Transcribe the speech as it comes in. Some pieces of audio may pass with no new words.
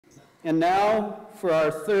And now for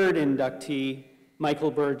our third inductee,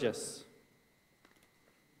 Michael Burgess.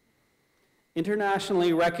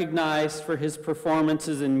 Internationally recognized for his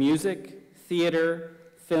performances in music, theater,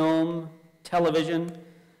 film, television,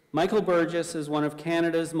 Michael Burgess is one of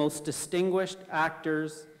Canada's most distinguished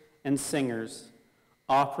actors and singers.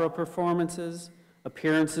 Opera performances,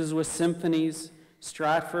 appearances with symphonies,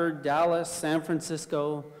 Stratford, Dallas, San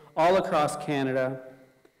Francisco, all across Canada,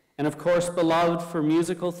 and of course beloved for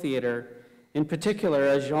musical theater, in particular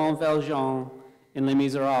as Jean Valjean in Les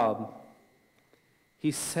Miserables.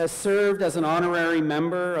 He has served as an honorary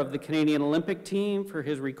member of the Canadian Olympic team for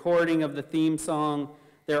his recording of the theme song,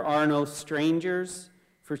 There Are No Strangers,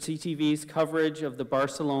 for CTV's coverage of the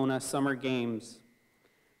Barcelona Summer Games.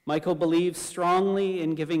 Michael believes strongly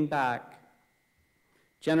in giving back,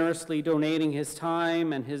 generously donating his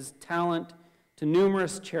time and his talent to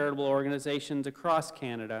numerous charitable organizations across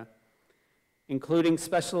Canada, including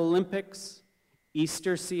Special Olympics,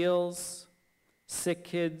 Easter Seals, Sick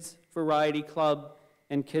Kids Variety Club,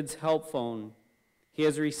 and Kids Help Phone. He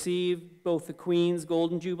has received both the Queen's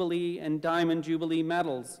Golden Jubilee and Diamond Jubilee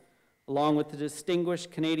medals, along with the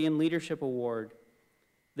Distinguished Canadian Leadership Award.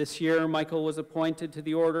 This year, Michael was appointed to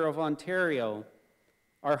the Order of Ontario,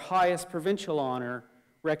 our highest provincial honor,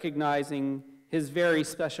 recognizing his very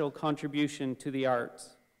special contribution to the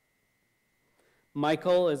arts.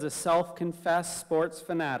 Michael is a self-confessed sports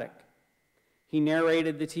fanatic. He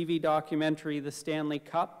narrated the TV documentary The Stanley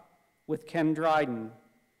Cup with Ken Dryden.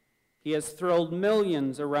 He has thrilled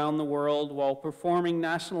millions around the world while performing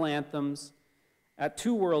national anthems at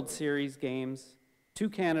 2 World Series games, 2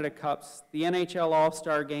 Canada Cups, the NHL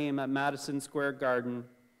All-Star Game at Madison Square Garden,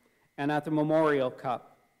 and at the Memorial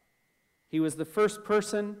Cup. He was the first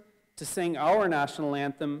person to sing our national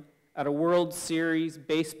anthem at a World Series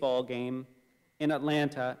baseball game in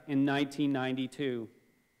Atlanta in 1992.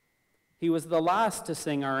 He was the last to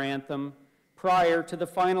sing our anthem prior to the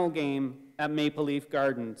final game at Maple Leaf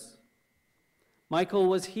Gardens. Michael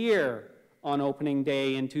was here on opening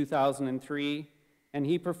day in 2003, and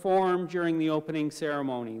he performed during the opening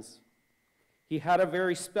ceremonies. He had a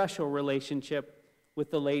very special relationship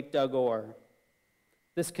with the late Doug Orr.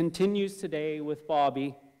 This continues today with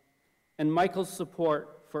Bobby and Michael's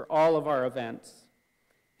support for all of our events.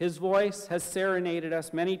 His voice has serenaded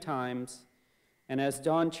us many times, and as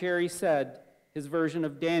Don Cherry said, his version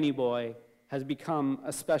of Danny Boy has become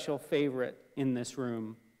a special favorite in this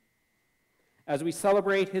room. As we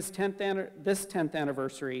celebrate this 10th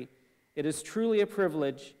anniversary, it is truly a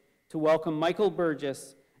privilege to welcome Michael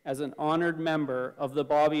Burgess as an honored member of the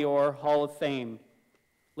Bobby Orr Hall of Fame.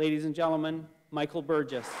 Ladies and gentlemen, Michael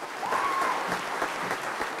Burgess.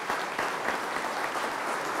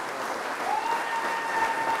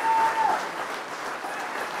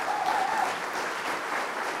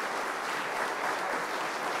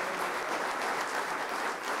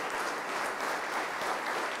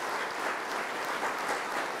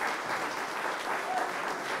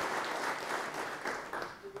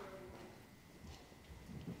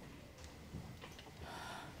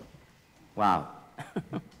 Wow.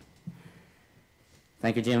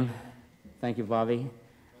 Thank you, Jim. Thank you, Bobby.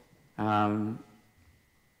 I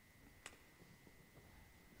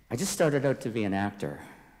just started out to be an actor,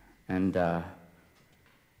 and the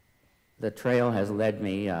trail has led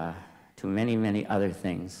me to many, many other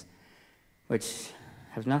things, which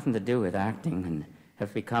have nothing to do with acting and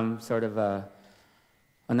have become sort of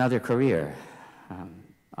another career.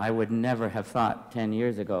 I would never have thought 10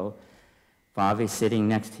 years ago, Bobby, sitting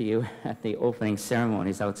next to you at the opening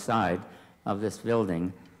ceremonies outside of this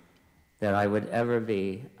building, that I would ever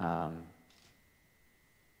be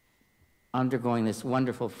undergoing this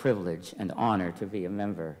wonderful privilege and honor to be a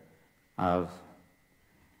member of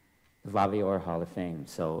the Bobby Orr Hall of Fame.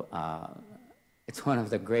 So it's one of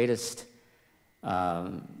the greatest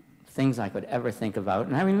things I could ever think about.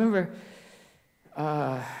 And I remember,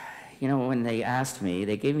 you know, when they asked me,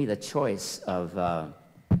 they gave me the choice of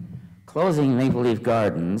closing Maple Leaf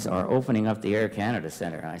Gardens or opening up the Air Canada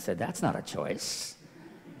Centre. And I said, that's not a choice.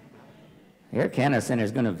 The Air Canada Centre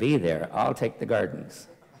is going to be there. I'll take the gardens.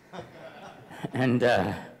 And,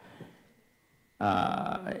 you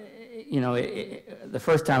know, the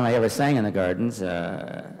first time I ever sang in the gardens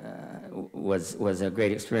was a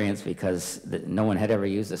great experience because no one had ever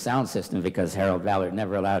used a sound system because Harold Ballard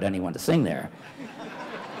never allowed anyone to sing there.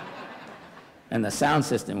 And the sound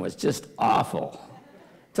system was just awful.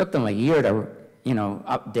 Took them a year to, you know,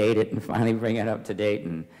 update it and finally bring it up to date,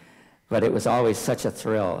 but it was always such a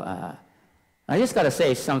thrill. I just got to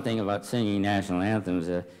say something about singing national anthems.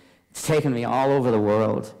 It's taken me all over the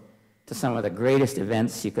world to some of the greatest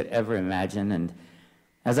events you could ever imagine, and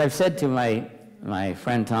As I've said to my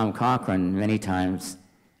friend Tom Cochran many times,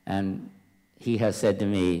 and he has said to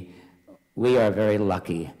me, we are very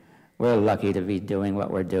lucky. We're lucky to be doing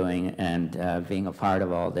what we're doing and being a part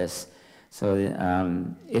of all this. So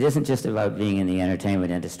it isn't just about being in the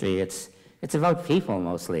entertainment industry, it's about people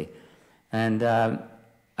mostly. And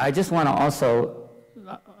I just want to also,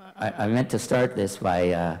 I meant to start this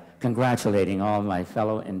by congratulating all my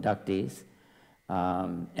fellow inductees,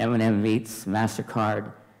 M&M Meats,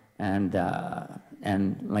 MasterCard, and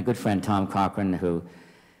my good friend Tom Cochran, who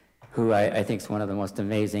I think is one of the most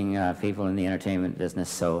amazing people in the entertainment business.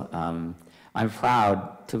 So I'm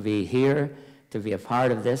proud to be here, to be a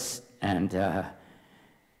part of this, and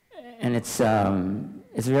it's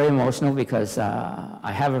very emotional because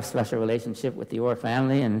I have a special relationship with the Orr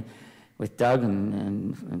family and with Doug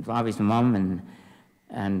and Bobby's mom,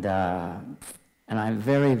 and I'm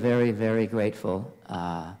very, very, very grateful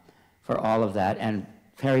for all of that. And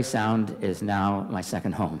Parry Sound is now my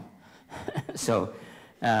second home. So,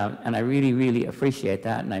 and I really, really appreciate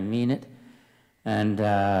that, and I mean it. And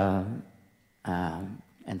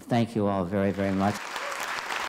thank you all very, very much.